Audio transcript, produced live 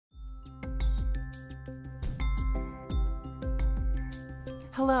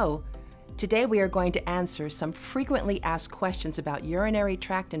Hello. Today we are going to answer some frequently asked questions about urinary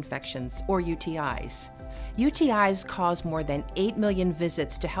tract infections, or UTIs. UTIs cause more than 8 million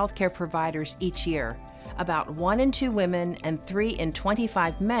visits to healthcare providers each year. About 1 in 2 women and 3 in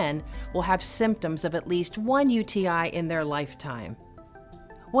 25 men will have symptoms of at least one UTI in their lifetime.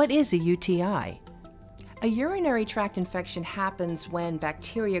 What is a UTI? A urinary tract infection happens when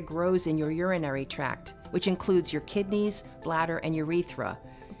bacteria grows in your urinary tract, which includes your kidneys, bladder, and urethra.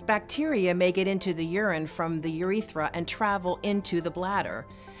 Bacteria may get into the urine from the urethra and travel into the bladder.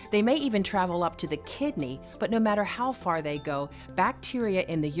 They may even travel up to the kidney, but no matter how far they go, bacteria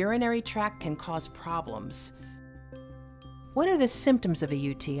in the urinary tract can cause problems. What are the symptoms of a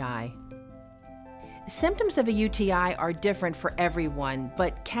UTI? Symptoms of a UTI are different for everyone,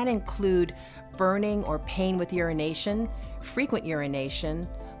 but can include burning or pain with urination, frequent urination,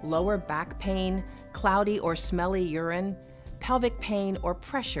 lower back pain, cloudy or smelly urine, pelvic pain or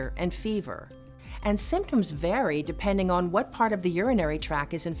pressure, and fever. And symptoms vary depending on what part of the urinary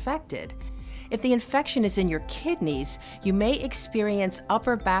tract is infected. If the infection is in your kidneys, you may experience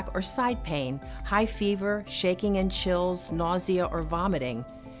upper back or side pain, high fever, shaking and chills, nausea, or vomiting.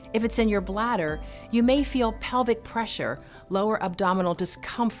 If it's in your bladder, you may feel pelvic pressure, lower abdominal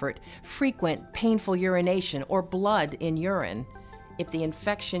discomfort, frequent painful urination, or blood in urine. If the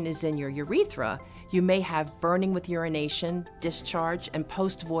infection is in your urethra, you may have burning with urination, discharge, and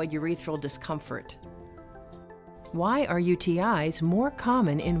post-void urethral discomfort. Why are UTIs more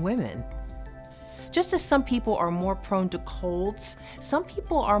common in women? Just as some people are more prone to colds, some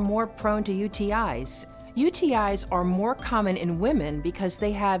people are more prone to UTIs. UTIs are more common in women because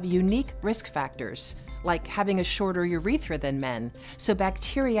they have unique risk factors, like having a shorter urethra than men, so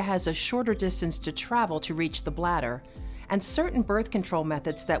bacteria has a shorter distance to travel to reach the bladder. And certain birth control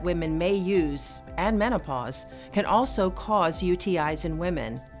methods that women may use, and menopause, can also cause UTIs in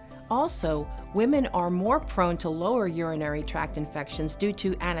women. Also, women are more prone to lower urinary tract infections due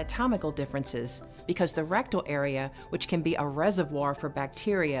to anatomical differences, because the rectal area, which can be a reservoir for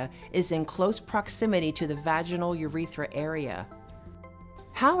bacteria, is in close proximity to the vaginal urethra area.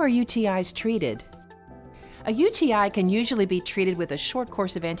 How are UTIs treated? A UTI can usually be treated with a short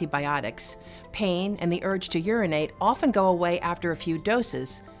course of antibiotics. Pain and the urge to urinate often go away after a few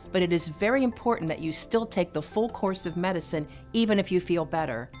doses, but it is very important that you still take the full course of medicine even if you feel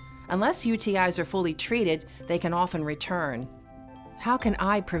better. Unless UTIs are fully treated, they can often return. How can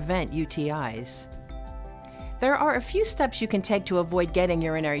I prevent UTIs? There are a few steps you can take to avoid getting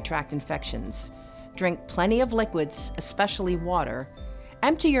urinary tract infections. Drink plenty of liquids, especially water.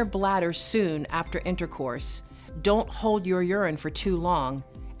 Empty your bladder soon after intercourse. Don't hold your urine for too long.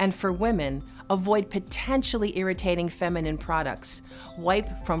 And for women, avoid potentially irritating feminine products.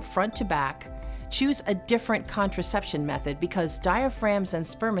 Wipe from front to back. Choose a different contraception method because diaphragms and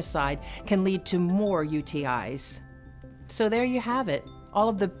spermicide can lead to more UTIs. So there you have it, all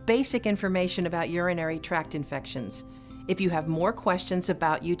of the basic information about urinary tract infections. If you have more questions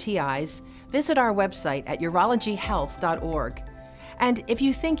about UTIs, visit our website at urologyhealth.org. And if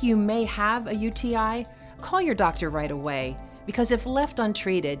you think you may have a UTI, call your doctor right away, because if left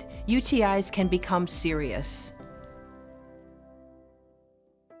untreated, UTIs can become serious.